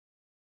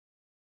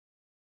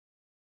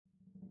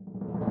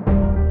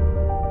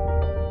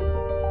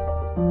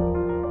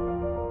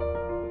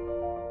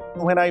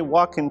When I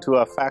walk into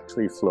a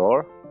factory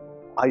floor,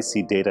 I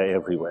see data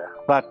everywhere.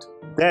 But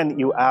then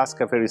you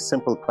ask a very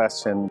simple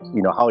question,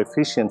 how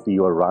efficiently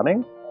you are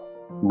running.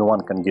 No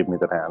one can give me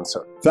that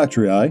answer.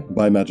 FactoryEye,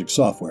 by Magic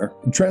Software,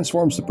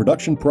 transforms the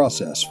production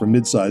process for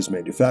mid-sized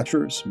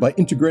manufacturers by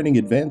integrating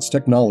advanced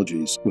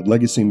technologies with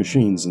legacy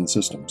machines and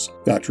systems.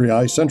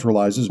 FactoryEye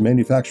centralizes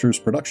manufacturers'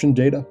 production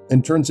data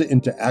and turns it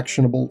into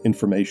actionable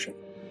information.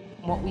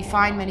 What we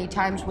find many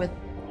times with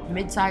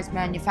mid-sized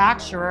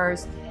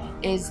manufacturers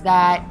is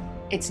that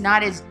it's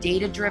not as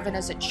data-driven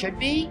as it should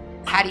be.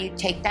 How do you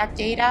take that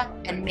data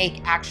and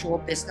make actual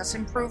business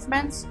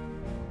improvements?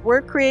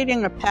 We're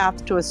creating a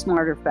path to a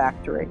smarter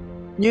factory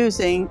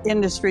using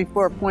Industry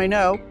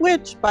 4.0,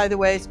 which, by the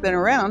way, has been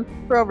around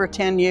for over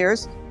 10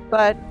 years,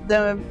 but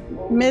the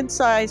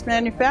mid-sized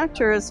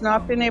manufacturer has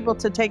not been able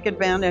to take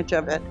advantage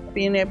of it,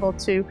 being able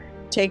to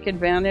take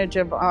advantage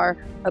of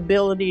our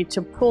ability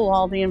to pull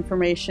all the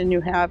information you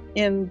have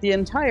in the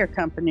entire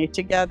company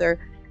together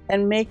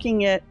and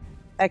making it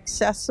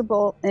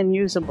accessible and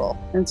usable.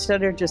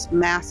 Instead of just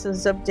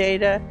masses of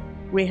data,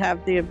 we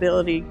have the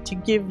ability to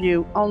give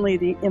you only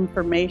the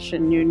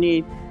information you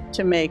need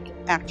to make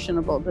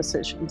actionable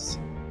decisions.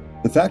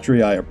 The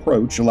FactoryEye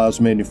approach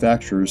allows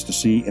manufacturers to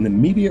see an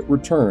immediate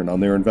return on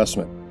their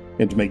investment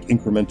and to make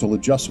incremental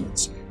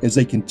adjustments as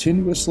they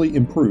continuously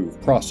improve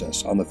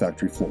process on the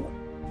factory floor.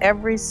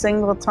 Every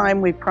single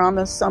time we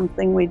promise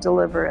something, we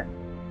deliver it.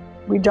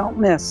 We don't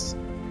miss.